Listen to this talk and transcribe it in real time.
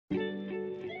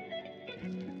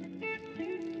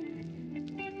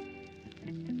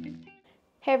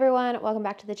Hey everyone, welcome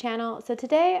back to the channel. So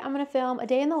today I'm going to film a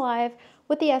day in the life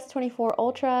with the S24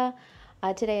 Ultra.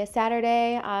 Today is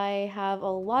Saturday. I have a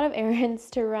lot of errands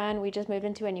to run. We just moved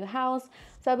into a new house,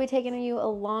 so I'll be taking you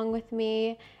along with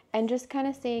me and just kind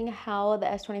of seeing how the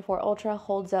S24 Ultra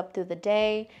holds up through the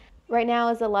day. Right now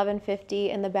is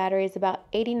 11:50 and the battery is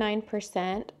about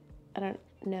 89%. I don't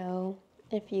know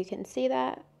if you can see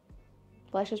that.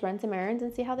 Let's just run some errands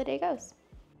and see how the day goes.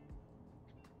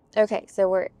 Okay, so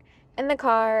we're in the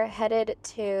car headed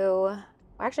to,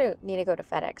 I actually need to go to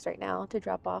FedEx right now to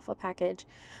drop off a package,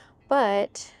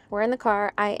 but we're in the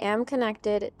car. I am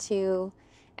connected to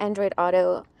Android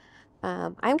Auto.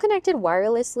 I'm connected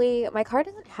wirelessly. My car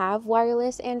doesn't have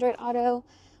wireless Android Auto,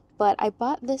 but I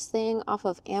bought this thing off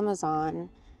of Amazon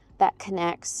that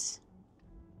connects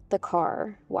the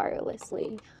car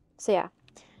wirelessly. So yeah,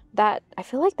 that I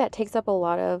feel like that takes up a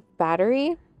lot of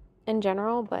battery in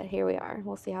general, but here we are.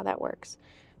 We'll see how that works.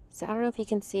 So I don't know if you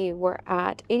can see, we're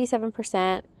at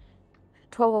 87%,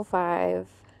 12:05,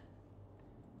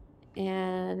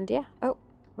 and yeah. Oh,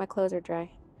 my clothes are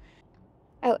dry.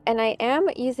 Oh, and I am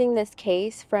using this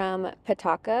case from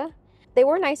Pitaka. They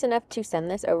were nice enough to send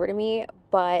this over to me,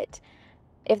 but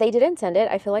if they didn't send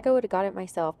it, I feel like I would have got it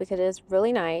myself because it is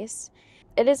really nice.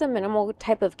 It is a minimal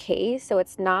type of case, so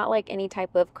it's not like any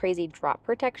type of crazy drop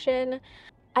protection.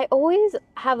 I always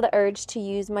have the urge to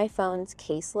use my phone's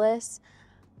caseless,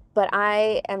 but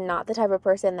I am not the type of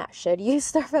person that should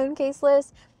use their phone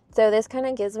caseless. So this kind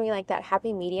of gives me like that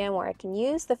happy medium where I can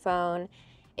use the phone.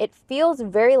 It feels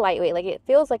very lightweight, like it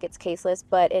feels like it's caseless,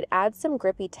 but it adds some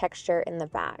grippy texture in the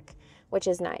back, which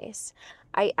is nice.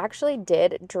 I actually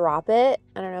did drop it.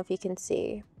 I don't know if you can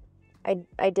see.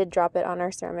 I did drop it on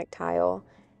our ceramic tile.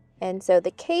 And so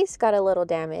the case got a little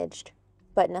damaged,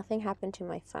 but nothing happened to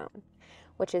my phone,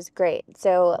 which is great.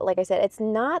 So like I said, it's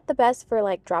not the best for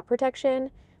like drop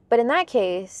protection, but in that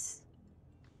case,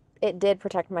 it did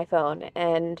protect my phone.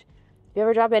 And if you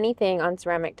ever drop anything on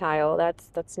ceramic tile,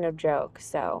 that's no joke.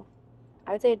 So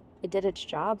I would say it did its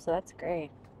job, so that's great.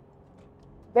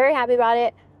 Very happy about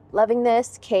it. Loving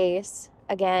this case.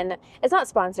 Again, it's not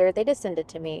sponsored. They just send it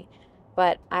to me,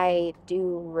 but I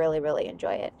do really, really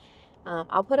enjoy it.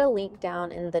 I'll put a link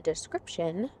down in the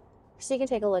description so you can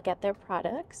take a look at their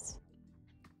products.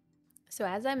 So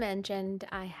as I mentioned,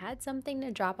 I had something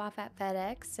to drop off at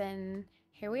FedEx, and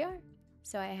here we are.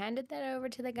 So I handed that over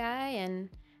to the guy and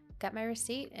got my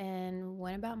receipt and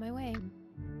went about my way.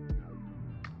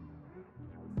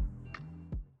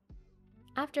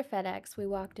 After FedEx, we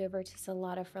walked over to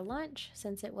Salata for lunch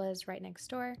since it was right next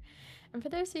door. And for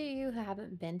those of you who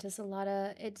haven't been to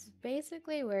Salata, it's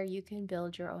basically where you can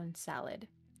build your own salad.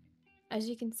 As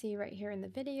you can see right here in the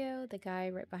video, the guy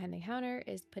right behind the counter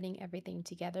is putting everything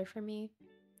together for me.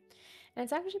 And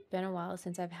it's actually been a while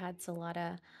since I've had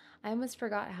Salata. I almost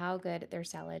forgot how good their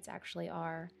salads actually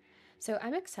are. So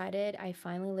I'm excited I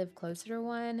finally live closer to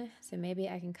one, so maybe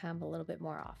I can come a little bit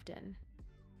more often.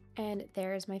 And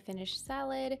there's my finished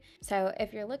salad. So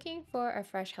if you're looking for a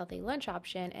fresh, healthy lunch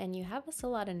option and you have a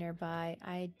Salata nearby,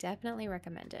 I definitely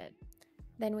recommend it.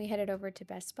 Then we headed over to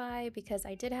Best Buy because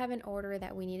I did have an order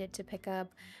that we needed to pick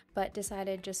up, but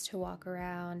decided just to walk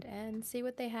around and see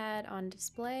what they had on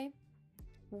display.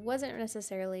 Wasn't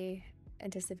necessarily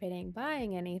anticipating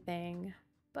buying anything,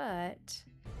 but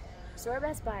so we're at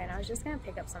Best Buy and I was just gonna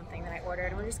pick up something that I ordered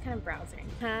and we're just kind of browsing.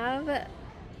 Have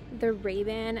the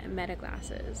Ray-Ban Meta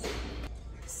glasses.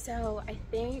 So I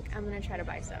think I'm gonna try to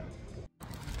buy some.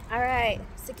 All right,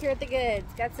 secured the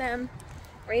goods. Got some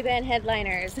Ray-Ban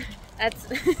headliners. That's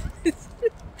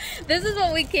this is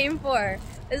what we came for.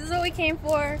 This is what we came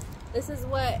for. This is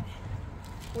what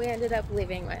we ended up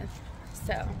leaving with.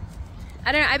 So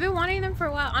I don't know. I've been wanting them for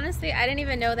a while. Honestly, I didn't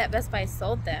even know that Best Buy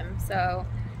sold them. So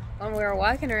when we were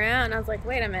walking around, I was like,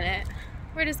 wait a minute.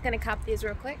 We're just gonna cop these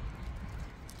real quick.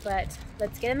 But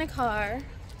let's get in the car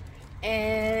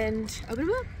and open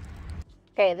them up.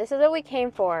 Okay, this is what we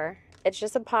came for. It's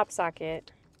just a pop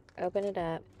socket. Open it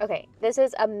up. Okay, this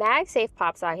is a MagSafe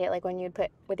pop socket, like when you'd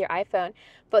put with your iPhone.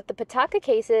 But the Pitaka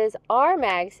cases are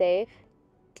MagSafe.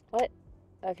 What?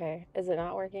 Okay, is it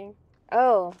not working?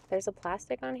 Oh, there's a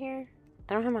plastic on here?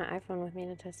 I don't have my iPhone with me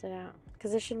to test it out.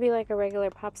 Because this should be like a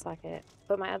regular pop socket.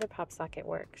 But my other pop socket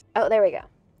works. Oh, there we go.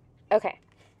 Okay.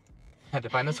 Had to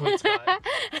find the sweet spot.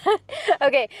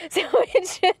 Okay, so it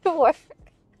should work.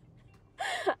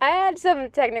 I had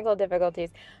some technical difficulties,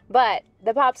 but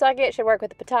the pop socket should work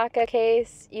with the Pitaka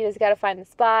case. You just gotta find the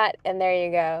spot, and there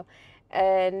you go.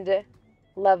 And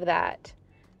love that.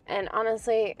 And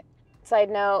honestly, side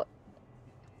note,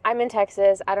 I'm in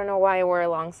Texas. I don't know why I wore a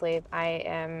long sleeve. I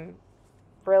am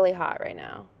really hot right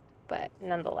now, but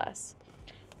nonetheless.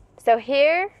 So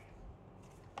here,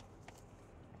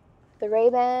 the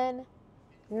Ray-Ban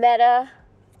Meta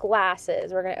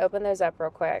glasses. We're going to open those up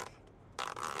real quick.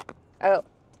 Oh,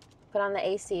 put on the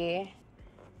AC.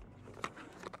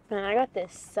 Man, I got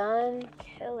this sun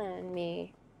killing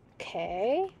me.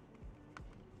 Okay.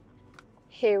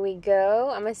 Here we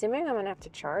go. I'm assuming I'm going to have to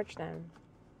charge them.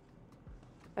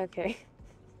 Okay.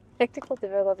 Technical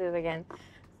difficulties again.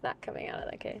 It's not coming out of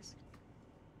the case.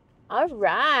 All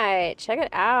right. Check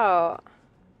it out.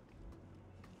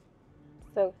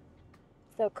 So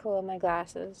cool, my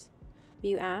glasses.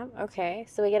 View app. Okay.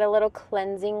 So we get a little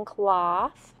cleansing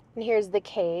cloth. And here's the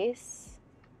case.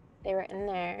 They were in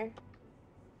there.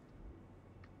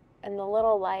 And the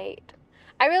little light.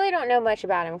 I really don't know much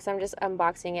about him because I'm just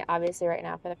unboxing it obviously right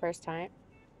now for the first time.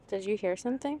 Did you hear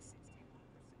something?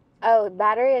 Oh,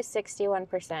 battery is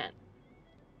 61%.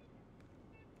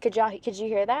 Could you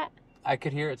hear that? I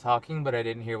could hear it talking, but I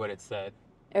didn't hear what it said.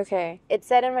 Okay. It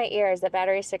said in my ears that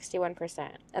battery is 61%.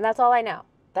 And that's all I know.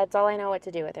 That's all I know what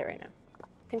to do with it right now.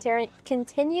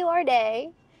 Continue our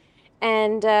day.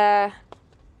 And I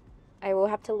will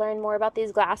have to learn more about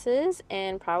these glasses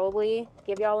and probably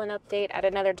give y'all an update at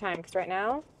another time. Because right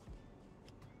now,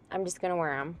 I'm just going to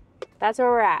wear them. That's where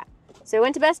we're at. So we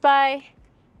went to Best Buy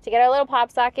to get our little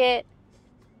pop socket.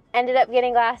 Ended up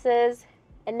getting glasses.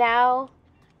 And now,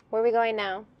 where are we going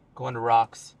now? Going to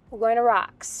Rocks. We're going to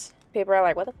Rocks. People are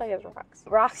like, what the fuck is Rocks?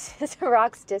 Rocks is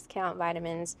Rocks discount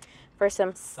vitamins for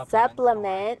some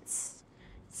supplements.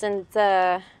 Since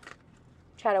try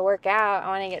to work out, I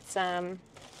want to get some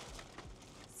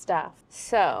stuff.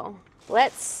 So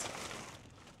let's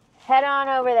head on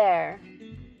over there.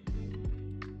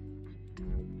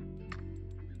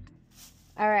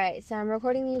 All right, so I'm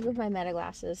recording these with my Meta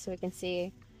glasses so we can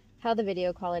see how the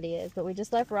video quality is. But we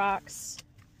just left Rocks,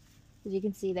 as you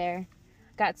can see there.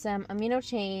 Got some amino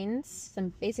chains,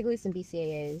 basically some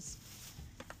BCAAs.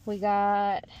 We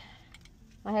got,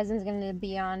 my husband's gonna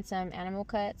be on some animal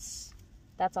cuts.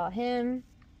 That's all him.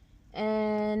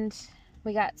 And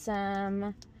we got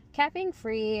some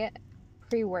caffeine-free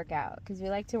pre-workout because we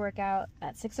like to work out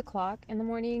at 6 o'clock in the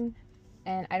morning,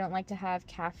 and I don't like to have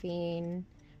caffeine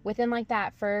within like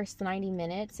that first 90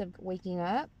 minutes of waking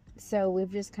up. So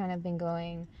we've just kind of been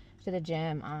going to the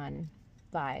gym on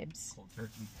vibes. Cold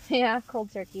turkey. Yeah,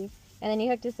 cold turkey. And then he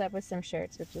hooked us up with some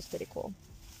shirts, which is pretty cool.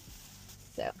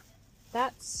 So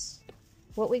that's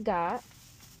what we got.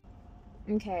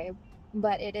 Okay,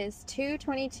 but it is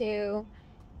 2:22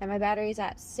 and my battery's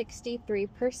at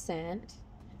 63%.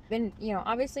 Been,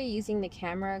 obviously using the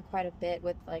camera quite a bit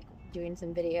with like doing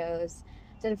some videos,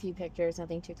 did a few pictures,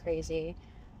 nothing too crazy,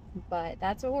 but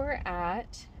that's where we're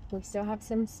at. We still have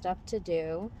some stuff to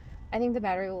do. I think the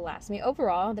battery will last me.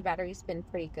 Overall, the battery's been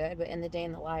pretty good, but in the day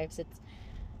in the lives, it's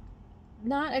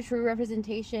not a true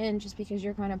representation just because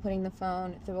you're kind of putting the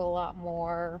phone through a lot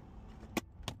more,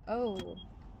 a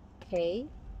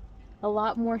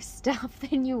lot more stuff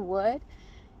than you would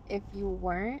if you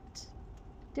weren't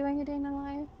doing a day in the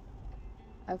life.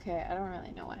 Okay, I don't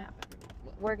really know what happened.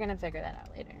 We're gonna figure that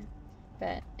out later.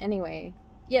 But anyway,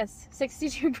 yes,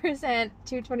 62%,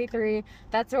 223,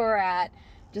 that's where we're at.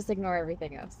 Just ignore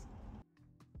everything else.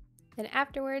 Then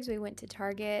afterwards, we went to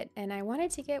Target, and I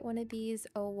wanted to get one of these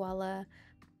Owala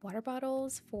water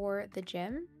bottles for the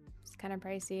gym. It's kind of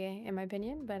pricey in my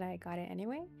opinion, but I got it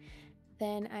anyway.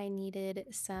 Then I needed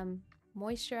some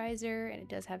moisturizer, and it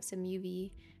does have some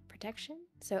UV protection,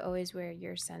 so always wear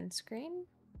your sunscreen.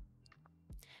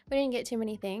 We didn't get too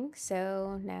many things,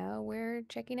 so now we're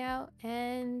checking out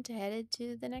and headed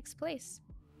to the next place.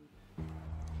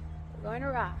 We're going to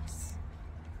Ross.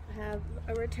 I have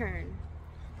a return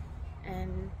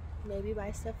and maybe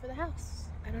buy stuff for the house.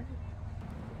 I don't know.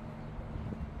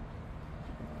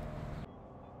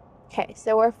 Okay,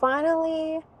 so we're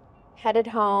finally headed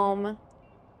home.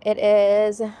 It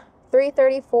is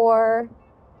 3:34.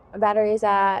 My battery's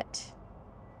at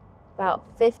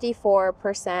about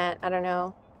 54%. I don't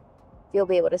know if you'll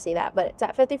be able to see that, but it's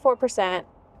at 54%.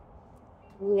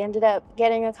 We ended up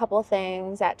getting a couple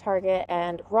things at Target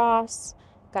and Ross.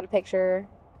 Got a picture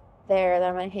there that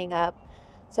I'm going to hang up.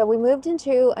 So we moved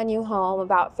into a new home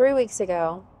about 3 weeks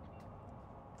ago.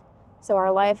 So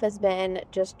our life has been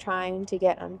just trying to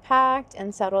get unpacked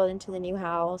and settled into the new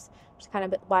house, just kind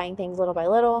of buying things little by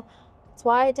little. That's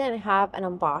why I didn't have an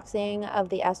unboxing of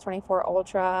the S24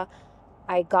 Ultra.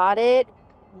 I got it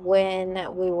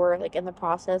when we were like in the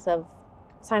process of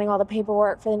signing all the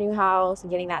paperwork for the new house and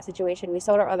getting that situation. We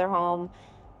sold our other home,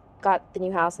 got the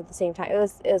new house at the same time. It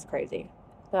was crazy.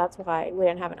 So that's why we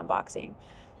didn't have an unboxing.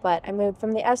 But I moved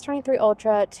from the S23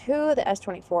 Ultra to the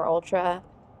S24 Ultra.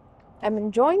 I'm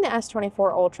enjoying the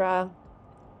S24 Ultra.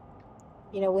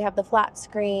 We have the flat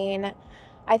screen.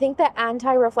 I think the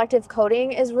anti-reflective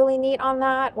coating is really neat on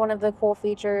that. One of the cool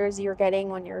features you're getting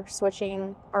when you're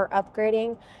switching or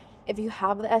upgrading. If you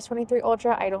have the S23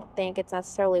 Ultra, I don't think it's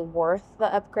necessarily worth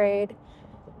the upgrade.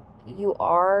 You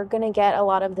are going to get a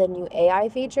lot of the new AI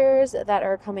features that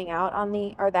are coming out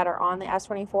that are on the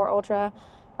S24 Ultra,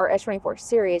 or S24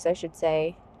 series, I should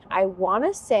say. I want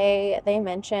to say they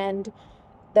mentioned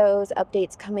those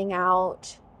updates coming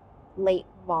out late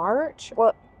March.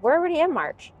 Well, we're already in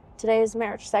March. Today is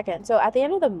March 2nd. So at the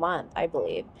end of the month, I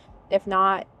believe. If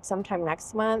not, sometime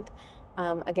next month.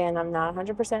 Again, I'm not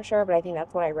 100% sure, but I think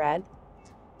that's what I read.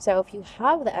 So if you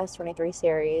have the S23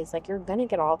 series, like, you're going to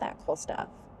get all that cool stuff.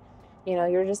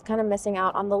 You're just kind of missing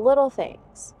out on the little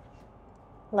things,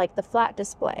 like the flat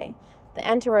display, the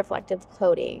anti-reflective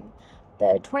coating,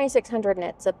 the 2600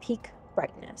 nits of peak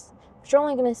brightness. But you're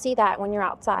only going to see that when you're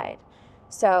outside.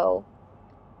 So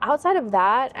outside of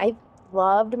that, I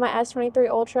loved my S23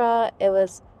 Ultra. It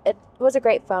was a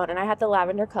great phone, and I had the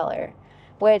lavender color,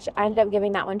 which I ended up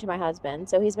giving that one to my husband.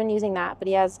 So he's been using that, but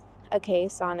he has a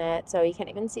case on it, so you can't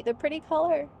even see the pretty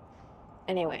color.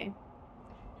 Anyway,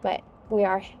 but we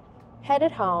are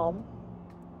headed home.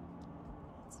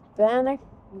 It's been a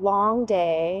long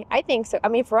day. I think so. I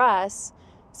mean, for us,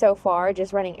 so far,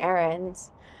 just running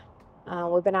errands,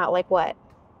 we've been out like what,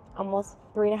 almost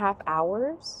 3.5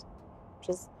 hours,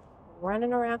 just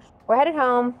running around. We're headed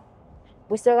home.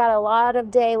 We still got a lot of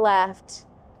day left,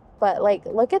 but like,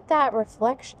 look at that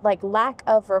reflection, like lack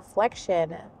of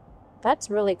reflection. That's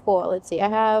really cool. Let's see.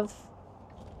 I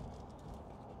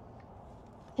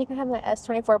think I have my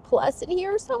S24 Plus in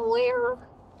here somewhere.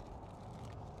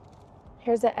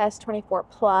 Here's the S24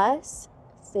 Plus.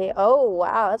 See, oh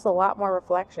wow, that's a lot more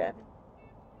reflection.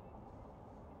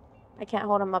 I can't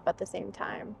hold them up at the same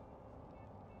time.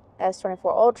 S24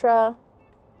 Ultra.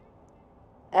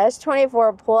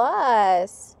 S24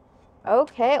 Plus.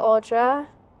 Okay, Ultra.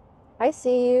 I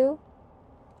see you.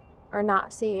 Or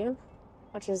not see you,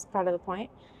 which is part of the point.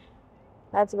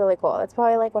 That's really cool. That's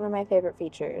probably like one of my favorite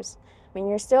features. I mean,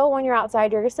 when you're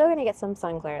outside, you're still going to get some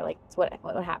sun glare. Like, it's what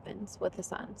happens with the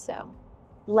sun. So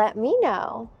let me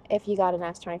know if you got an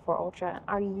S24 Ultra.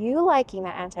 Are you liking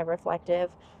that anti-reflective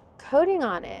coating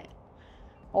on it?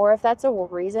 Or if that's a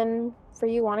reason for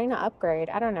you wanting to upgrade.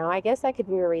 I don't know. I guess that could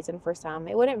be a reason for some.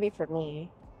 It wouldn't be for me,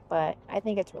 but I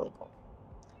think it's really cool.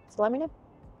 So let me know.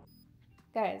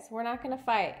 Guys, we're not going to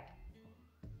fight.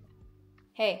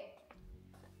 Hey,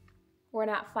 we're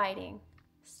not fighting.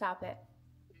 Stop it.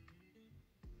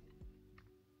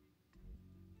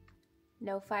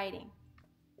 No fighting.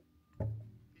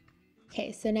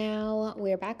 Okay, so now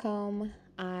we're back home.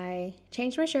 I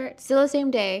changed my shirt, still the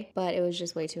same day, but it was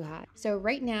just way too hot. So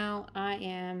right now I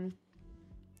am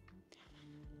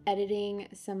editing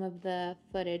some of the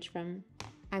footage from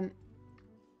I'm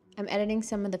editing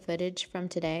some of the footage from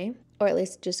today, or at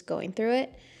least just going through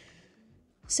it.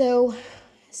 So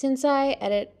since I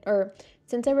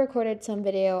recorded some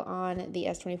video on the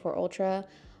S24 Ultra,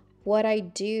 what I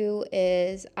do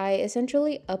is I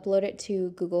essentially upload it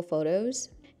to Google Photos.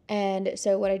 And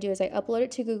so what I do is I upload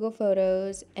it to Google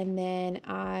Photos, and then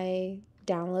I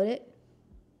download it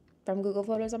from Google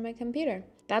Photos on my computer.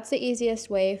 That's the easiest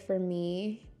way for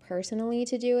me personally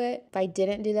to do it. If I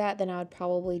didn't do that, then I would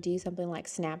probably do something like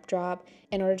Snapdrop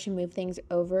in order to move things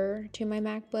over to my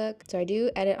MacBook. So I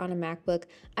do edit on a MacBook.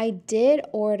 I did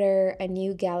order a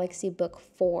new Galaxy Book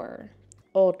 4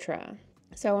 Ultra.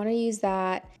 So I want to use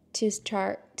that to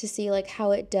start to see like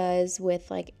how it does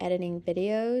with like editing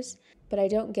videos, but I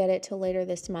don't get it till later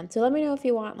this month. So let me know if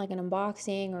you want like an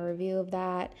unboxing or review of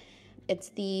that.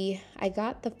 I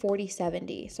got the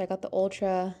 4070. So I got the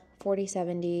Ultra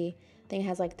 4070. I think it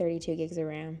has like 32 gigs of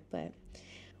RAM, but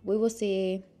we will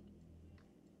see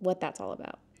what that's all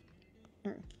about.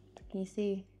 Can you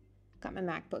see? Got my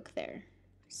MacBook there.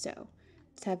 So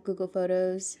just have Google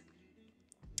Photos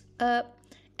up.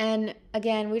 And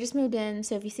again, we just moved in,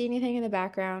 so if you see anything in the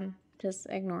background, just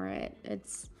ignore it.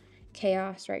 It's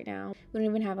chaos right now. We don't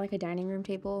even have like a dining room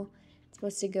table. It's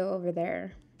supposed to go over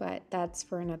there, but that's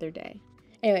for another day.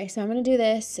 Anyway, so I'm gonna do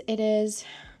this. It is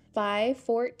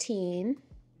 5:14.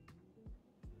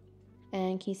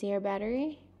 And can you see our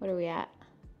battery? What are we at?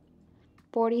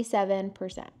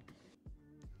 47%.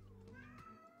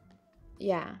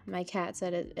 Yeah, my cat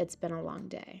said it's been a long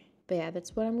day. But yeah,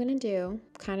 that's what I'm gonna do.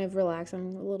 Kind of relax.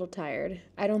 I'm a little tired.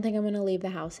 I don't think I'm gonna leave the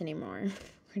house anymore.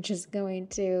 We're just going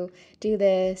to do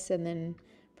this and then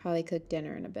probably cook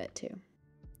dinner in a bit too.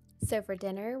 So for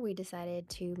dinner, we decided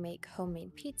to make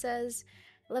homemade pizzas.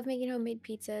 I love making homemade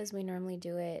pizzas. We normally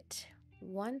do it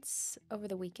once over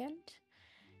the weekend.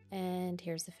 And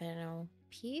here's the final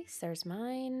piece. There's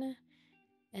mine.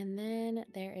 And then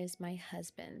there is my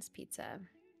husband's pizza.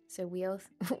 So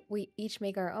we each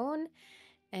make our own,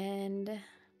 and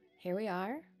here we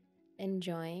are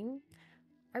enjoying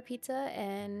our pizza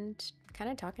and kind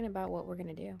of talking about what we're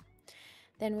going to do.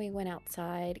 Then we went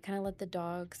outside, kind of let the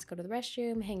dogs go to the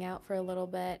restroom, hang out for a little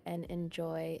bit, and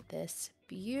enjoy this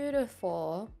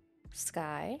beautiful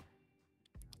sky.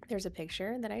 There's a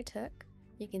picture that I took.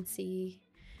 You can see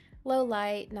low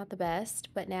light, not the best,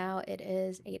 but now it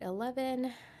is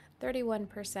 8:11,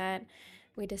 31%.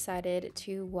 We decided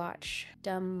to watch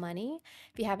Dumb Money.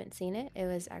 If you haven't seen it, it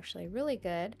was actually really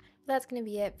good. That's going to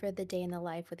be it for the day in the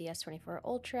life with the S24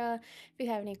 Ultra. If you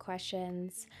have any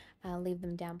questions, leave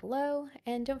them down below.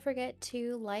 And don't forget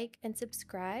to like and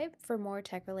subscribe for more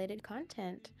tech related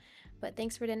content. But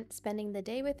thanks for spending the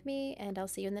day with me, and I'll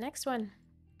see you in the next one.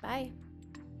 Bye.